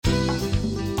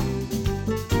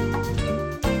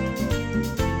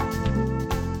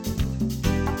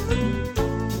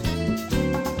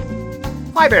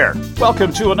Hi there.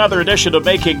 Welcome to another edition of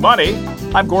Making Money.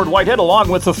 I'm Gord Whitehead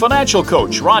along with the financial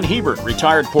coach, Ron Hiebert,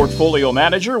 retired portfolio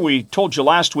manager. We told you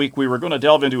last week we were going to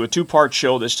delve into a two-part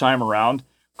show this time around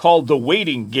called The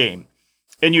Waiting Game.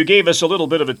 And you gave us a little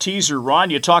bit of a teaser, Ron.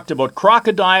 You talked about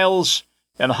crocodiles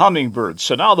and hummingbirds.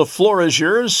 So now the floor is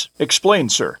yours. Explain,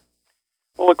 sir.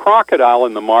 Well, a crocodile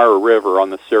in the Mara River on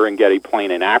the Serengeti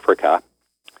Plain in Africa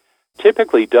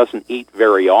typically doesn't eat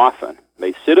very often.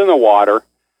 They sit in the water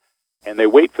and they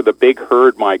wait for the big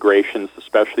herd migrations,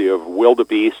 especially of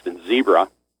wildebeest and zebra,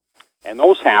 and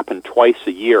those happen twice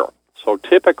a year. So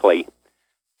typically,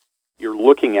 you're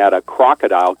looking at a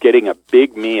crocodile getting a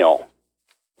big meal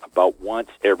about once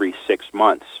every 6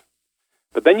 months.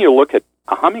 But then you look at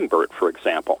a hummingbird, for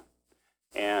example,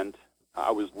 and I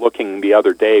was looking the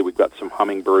other day, we've got some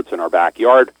hummingbirds in our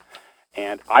backyard,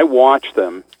 and I watched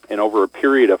them, and over a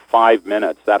period of 5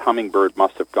 minutes, that hummingbird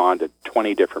must have gone to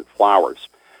 20 different flowers.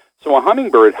 So a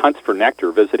hummingbird hunts for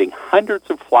nectar, visiting hundreds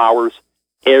of flowers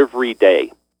every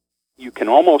day. You can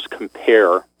almost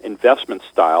compare investment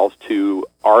styles to,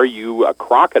 are you a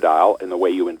crocodile in the way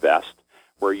you invest,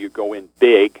 where you go in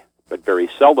big but very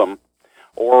seldom,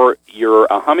 or you're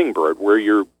a hummingbird where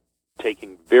you're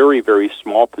taking very, very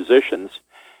small positions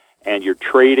and you're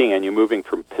trading and you're moving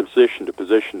from position to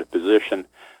position to position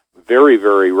very,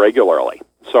 very regularly.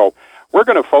 So we're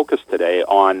going to focus today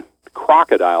on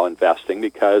crocodile investing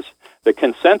because the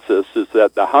consensus is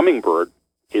that the hummingbird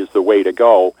is the way to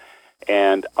go,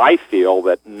 and I feel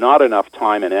that not enough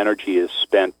time and energy is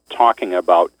spent talking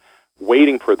about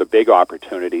waiting for the big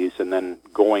opportunities and then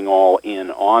going all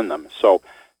in on them. So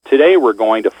today we're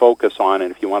going to focus on,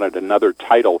 and if you wanted another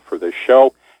title for this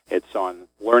show, it's on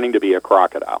learning to be a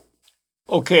crocodile.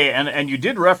 Okay, and you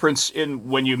did reference in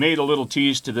when you made a little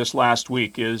tease to this last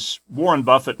week is Warren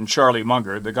Buffett and Charlie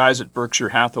Munger, the guys at Berkshire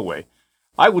Hathaway.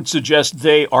 I would suggest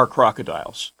they are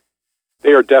crocodiles.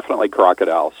 They are definitely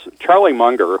crocodiles. Charlie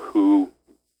Munger, who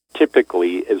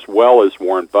typically, as well as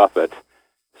Warren Buffett,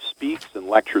 speaks and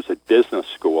lectures at business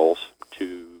schools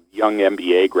to young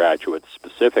MBA graduates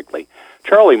specifically.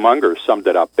 Charlie Munger summed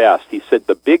it up best. He said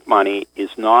the big money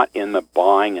is not in the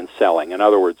buying and selling. In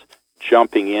other words,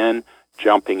 jumping in,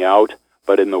 jumping out,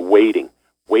 but in the waiting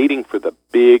for the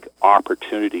big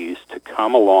opportunities to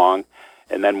come along,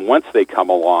 and then once they come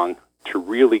along, to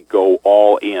really go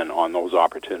all in on those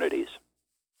opportunities.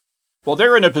 Well,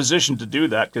 they're in a position to do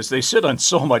that because they sit on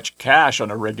so much cash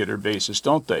on a regular basis,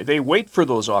 don't they? They wait for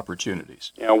those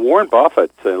opportunities. You know, Warren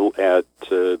Buffett, the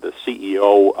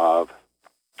CEO of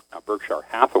Berkshire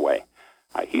Hathaway,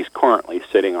 he's currently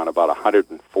sitting on about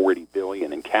 $140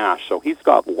 billion in cash, so he's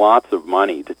got lots of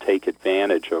money to take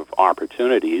advantage of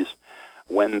opportunities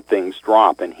when things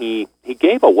drop. And he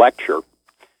gave a lecture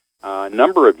a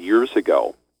number of years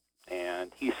ago,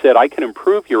 and he said, I can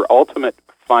improve your ultimate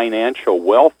financial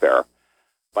welfare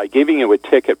by giving you a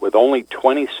ticket with only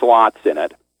 20 slots in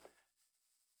it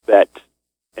that,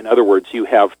 in other words, you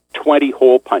have 20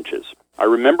 hole punches. I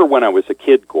remember when I was a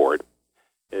kid, Gord,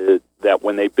 that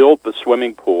when they built the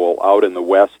swimming pool out in the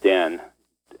West End,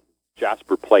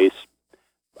 Jasper Place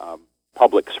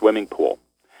public swimming pool,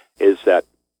 is that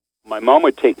my mom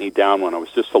would take me down when I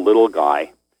was just a little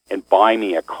guy and buy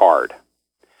me a card.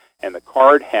 And the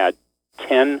card had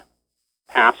 10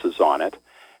 passes on it,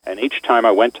 and each time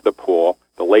I went to the pool,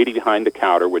 the lady behind the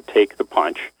counter would take the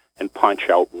punch and punch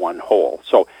out one hole.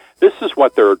 So this is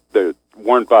what the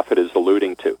Warren Buffett is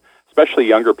alluding to, especially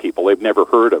younger people. They've never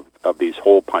heard of these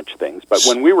hole punch things. But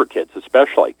when we were kids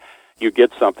especially, you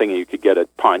get something and you could get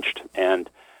it punched, and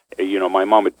my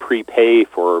mom would prepay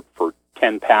for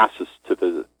 10 passes to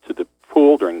the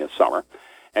pool during the summer.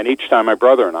 And each time my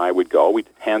brother and I would go, we'd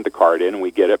hand the card in and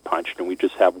we'd get it punched, and we'd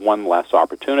just have one less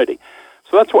opportunity.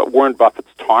 So that's what Warren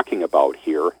Buffett's talking about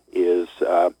here is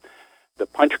the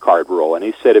punch card rule. And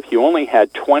he said if you only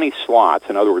had 20 slots,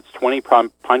 in other words, 20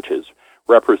 punches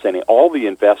representing all the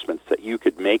investments that you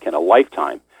could make in a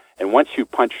lifetime, and once you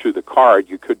punch through the card,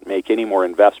 you couldn't make any more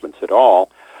investments at all.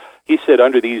 He said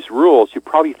under these rules, you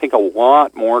probably think a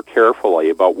lot more carefully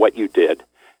about what you did,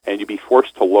 and you'd be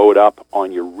forced to load up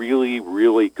on your really,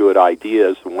 really good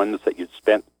ideas, the ones that you'd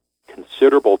spent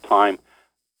considerable time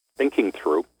thinking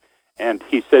through. And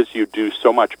he says you do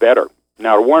so much better.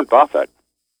 Now, to Warren Buffett,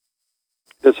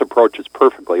 this approach is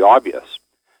perfectly obvious.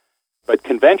 But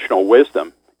conventional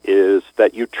wisdom is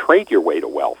that you trade your way to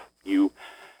wealth. You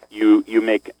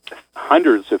make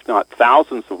hundreds, if not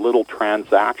thousands, of little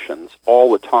transactions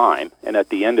all the time, and at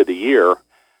the end of the year,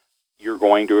 you're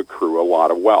going to accrue a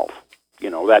lot of wealth.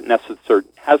 That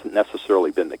hasn't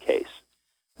necessarily been the case.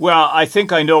 Well, I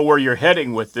think I know where you're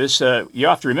heading with this. You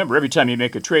have to remember, every time you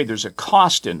make a trade, there's a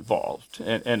cost involved,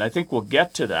 and I think we'll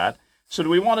get to that. So do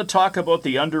we want to talk about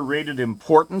the underrated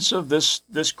importance of this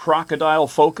crocodile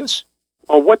focus?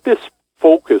 Well, what this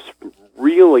focus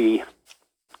really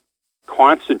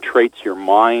concentrates your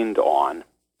mind on,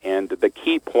 and the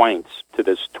key points to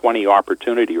this 20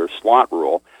 opportunity or slot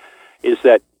rule, is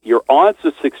that your odds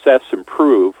of success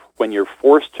improve when you're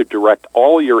forced to direct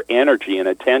all your energy and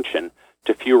attention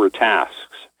to fewer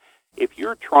tasks. If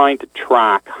you're trying to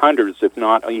track hundreds, if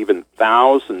not even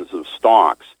thousands of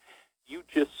stocks, you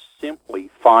just simply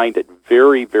find it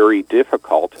very, very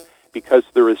difficult because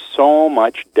there is so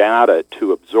much data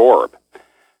to absorb.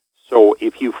 So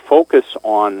if you focus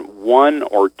on one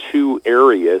or two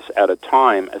areas at a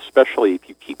time, especially if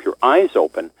you keep your eyes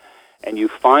open, and you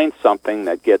find something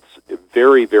that gets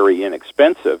very, very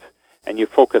inexpensive, and you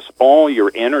focus all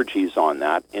your energies on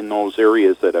that in those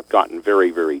areas that have gotten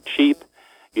very, very cheap,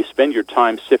 you spend your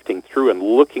time sifting through and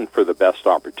looking for the best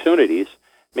opportunities.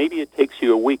 Maybe it takes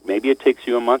you a week, maybe it takes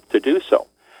you a month to do so,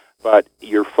 but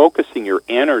you're focusing your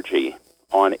energy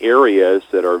on areas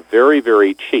that are very,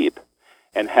 very cheap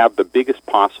and have the biggest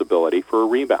possibility for a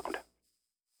rebound.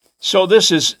 So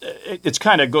it's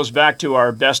kind of goes back to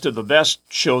our best of the best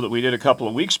show that we did a couple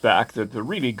of weeks back, that the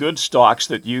really good stocks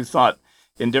that you thought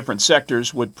in different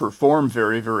sectors would perform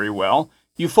very, very well.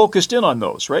 You focused in on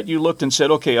those, right? You looked and said,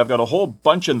 okay, I've got a whole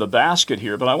bunch in the basket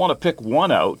here, but I want to pick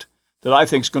one out that I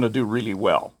think is going to do really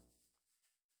well.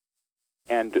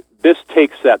 And this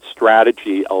takes that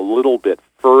strategy a little bit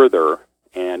further,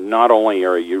 and not only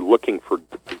are you looking for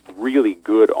really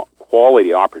good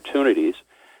quality opportunities,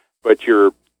 but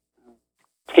you're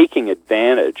taking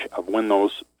advantage of when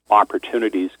those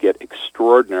opportunities get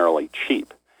extraordinarily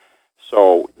cheap.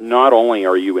 So not only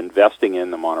are you investing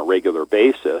in them on a regular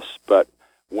basis, but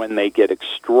when they get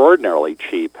extraordinarily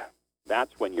cheap,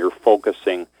 that's when you're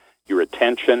focusing your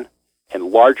attention and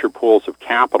larger pools of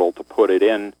capital to put it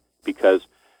in, because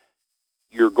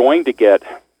you're going to get,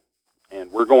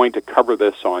 and we're going to cover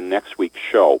this on next week's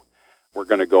show, we're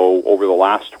going to go over the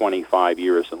last 25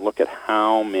 years and look at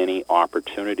how many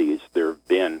opportunities there have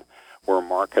been where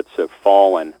markets have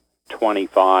fallen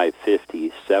 25,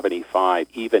 50, 75,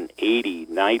 even 80,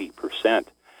 90%,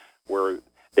 where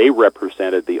they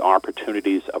represented the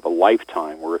opportunities of a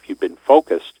lifetime, where if you've been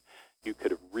focused, you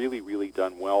could have really, really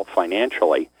done well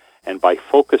financially. And by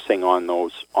focusing on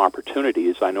those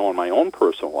opportunities, I know in my own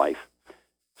personal life,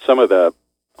 some of the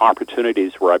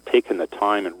opportunities where I've taken the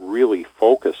time and really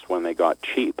focused when they got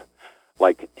cheap,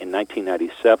 like in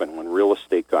 1997 when real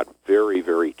estate got very,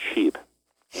 very cheap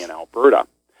in Alberta,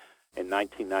 in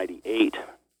 1998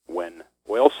 when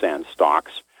oil sands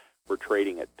stocks were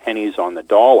trading at pennies on the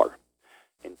dollar,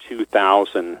 in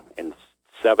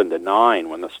 2007 to 9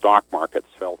 when the stock markets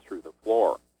fell through the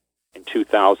floor, in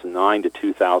 2009 to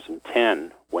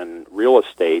 2010 when real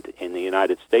estate in the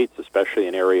United States, especially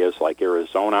in areas like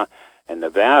Arizona and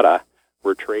Nevada,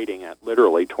 were trading at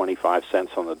literally 25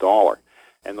 cents on the dollar.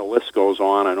 And the list goes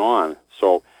on and on.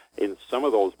 So in some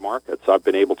of those markets, I've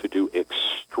been able to do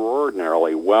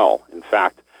extraordinarily well. In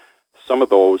fact, some of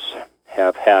those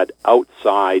have had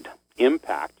outside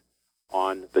impact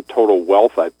on the total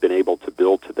wealth I've been able to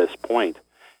build to this point.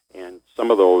 And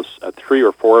some of those, 3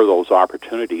 or 4 of those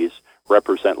opportunities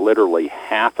represent literally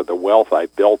half of the wealth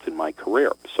I've built in my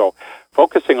career. So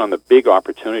focusing on the big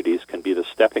opportunities can be the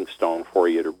stepping stone for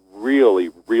you to really,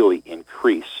 really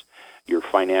increase your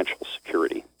financial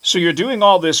security. So you're doing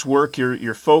all this work,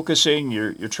 you're focusing,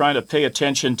 you're trying to pay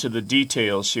attention to the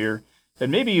details here,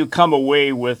 and maybe you come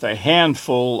away with a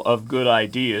handful of good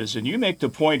ideas, and you make the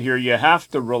point here you have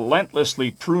to relentlessly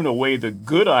prune away the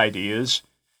good ideas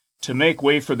to make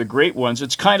way for the great ones.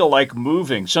 It's kind of like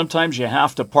moving. Sometimes you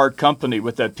have to part company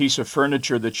with that piece of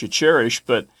furniture that you cherish,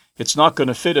 but it's not going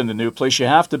to fit in the new place. You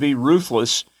have to be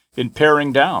ruthless in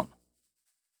paring down.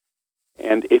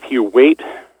 And if you wait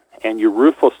and you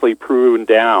ruthlessly prune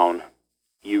down,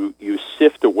 you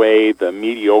sift away the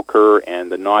mediocre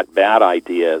and the not bad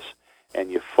ideas,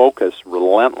 and you focus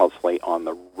relentlessly on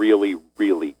the really,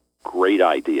 really great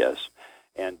ideas.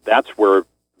 And that's where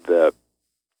the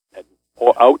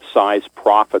outsized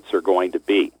profits are going to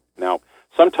be. Now,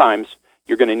 sometimes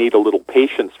you're going to need a little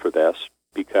patience for this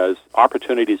because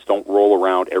opportunities don't roll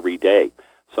around every day.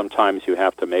 Sometimes you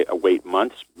have to wait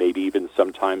months, maybe even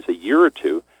sometimes a year or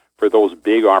two for those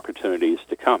big opportunities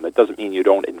to come. That doesn't mean you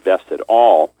don't invest at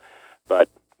all, but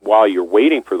while you're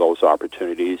waiting for those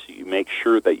opportunities, you make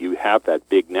sure that you have that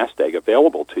big nest egg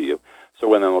available to you, so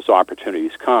when those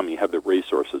opportunities come, you have the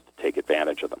resources to take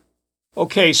advantage of them.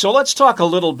 Okay, so let's talk a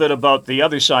little bit about the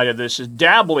other side of this, is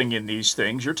dabbling in these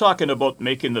things. You're talking about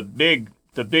making the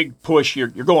big push. You're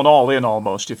going all in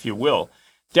almost, if you will.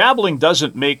 Dabbling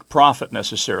doesn't make profit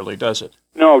necessarily, does it?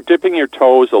 No, dipping your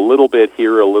toes a little bit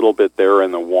here, a little bit there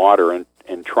in the water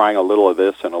and trying a little of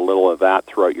this and a little of that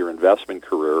throughout your investment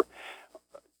career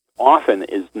often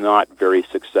is not very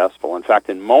successful. In fact,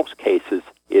 in most cases,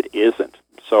 it isn't.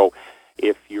 So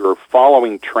if you're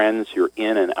following trends, you're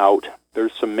in and out.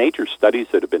 There's some major studies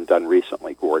that have been done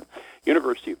recently, Gord.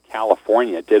 University of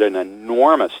California did an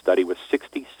enormous study with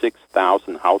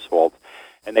 66,000 households,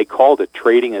 and they called it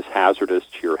Trading is Hazardous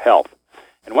to Your Health.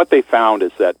 And what they found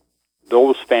is that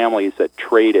those families that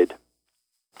traded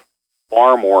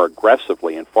far more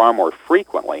aggressively and far more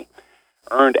frequently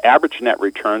earned average net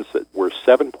returns that were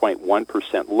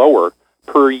 7.1% lower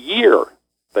per year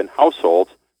than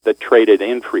households that traded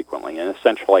infrequently. And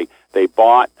essentially, they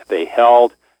bought, they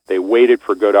held, they waited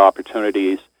for good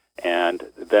opportunities, and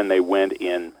then they went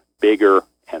in bigger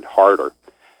and harder.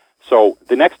 So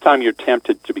the next time you're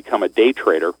tempted to become a day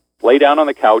trader, lay down on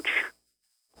the couch,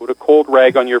 put a cold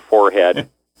rag on your forehead,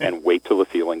 and wait till the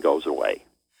feeling goes away.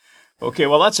 Okay,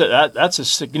 well, that's a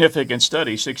significant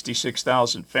study,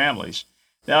 66,000 families.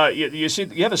 Now, you see,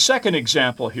 you have a second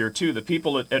example here, too. The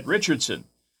people at Richardson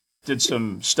did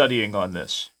some studying on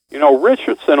this. You know,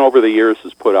 Richardson over the years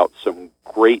has put out some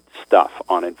great stuff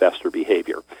on investor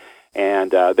behavior.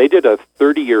 And they did a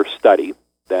 30-year study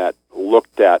that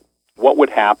looked at what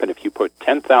would happen if you put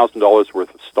 $10,000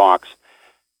 worth of stocks,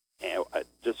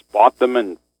 just bought them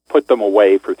and put them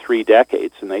away for 3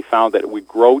 decades, and they found that it would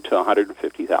grow to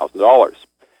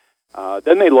 $150,000.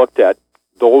 Then they looked at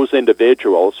those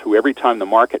individuals who every time the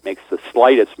market makes the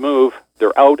slightest move,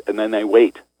 they're out and then they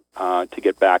wait to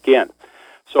get back in.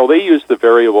 So they used the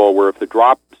variable where if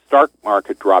the stock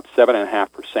market dropped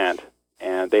 7.5%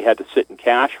 and they had to sit in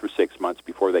cash for 6 months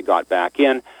before they got back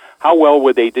in, how well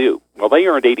would they do? Well, they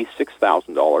earned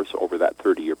 $86,000 over that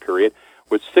 30-year period,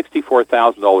 with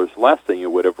 $64,000 less than you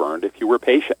would have earned if you were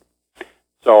patient.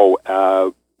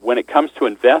 So when it comes to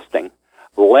investing,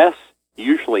 less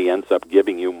usually ends up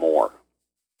giving you more.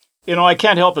 You know, I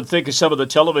can't help but think of some of the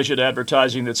television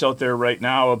advertising that's out there right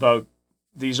now about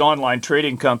these online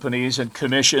trading companies and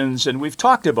commissions, and we've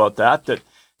talked about that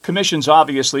commissions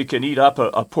obviously can eat up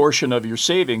a portion of your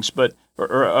savings,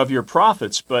 or of your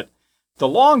profits, but the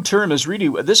long term is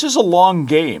this is a long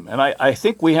game, and I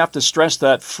think we have to stress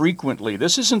that frequently.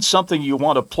 This isn't something you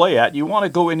want to play at. You want to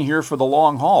go in here for the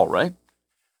long haul, right?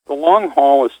 The long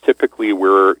haul is typically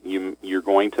where you're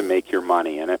going to make your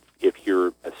money, and if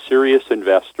you're a serious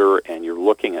investor and you're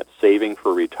looking at saving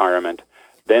for retirement,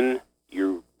 then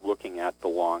you're looking at the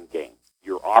long game.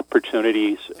 Your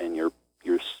opportunities and your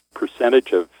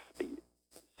percentage of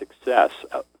success,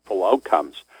 full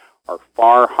outcomes, are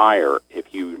far higher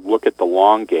if you look at the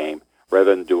long game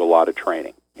rather than do a lot of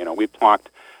training. You know, we've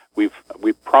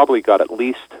probably got at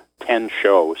least 10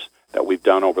 shows that we've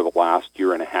done over the last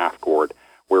year and a half, Gord,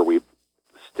 where we've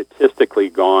statistically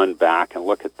gone back and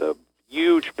look at the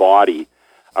huge body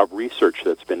of research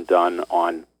that's been done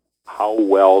on how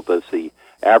well does the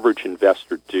average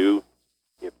investor do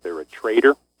if they're a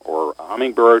trader or a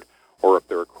hummingbird or if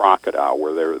they're a crocodile,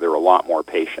 where they're a lot more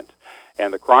patient.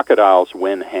 And the crocodiles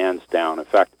win hands down. In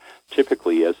fact,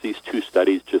 typically, as these two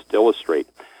studies just illustrate,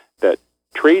 that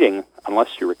trading,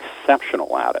 unless you're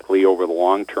exceptional at it, over the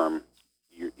long term,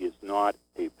 is not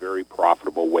a very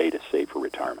profitable way to save for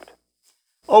retirement.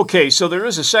 Okay, so there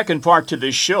is a second part to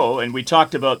this show, and we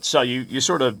talked about, so you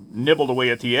sort of nibbled away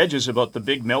at the edges about the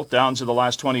big meltdowns of the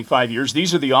last 25 years.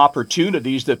 These are the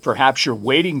opportunities that perhaps you're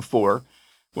waiting for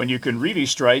when you can really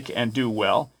strike and do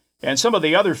well, and some of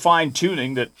the other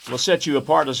fine-tuning that will set you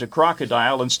apart as a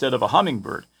crocodile instead of a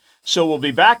hummingbird. So we'll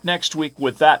be back next week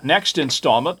with that next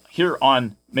installment here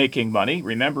on Making Money.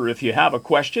 Remember, if you have a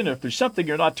question, if there's something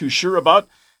you're not too sure about,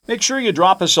 make sure you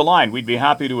drop us a line. We'd be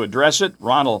happy to address it.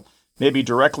 Ron will maybe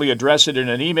directly address it in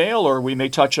an email, or we may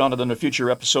touch on it in a future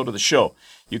episode of the show.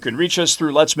 You can reach us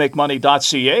through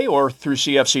letsmakemoney.ca or through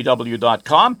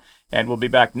cfcw.com, and we'll be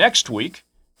back next week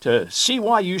to see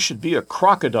why you should be a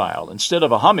crocodile instead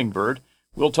of a hummingbird.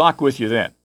 We'll talk with you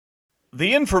then.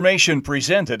 The information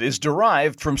presented is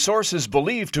derived from sources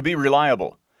believed to be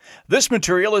reliable. This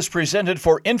material is presented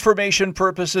for information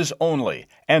purposes only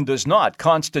and does not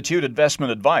constitute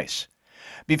investment advice.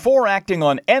 Before acting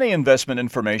on any investment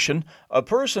information, a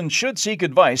person should seek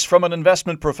advice from an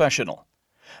investment professional.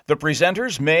 The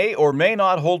presenters may or may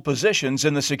not hold positions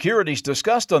in the securities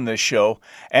discussed on this show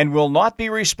and will not be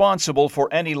responsible for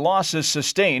any losses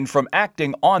sustained from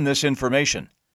acting on this information.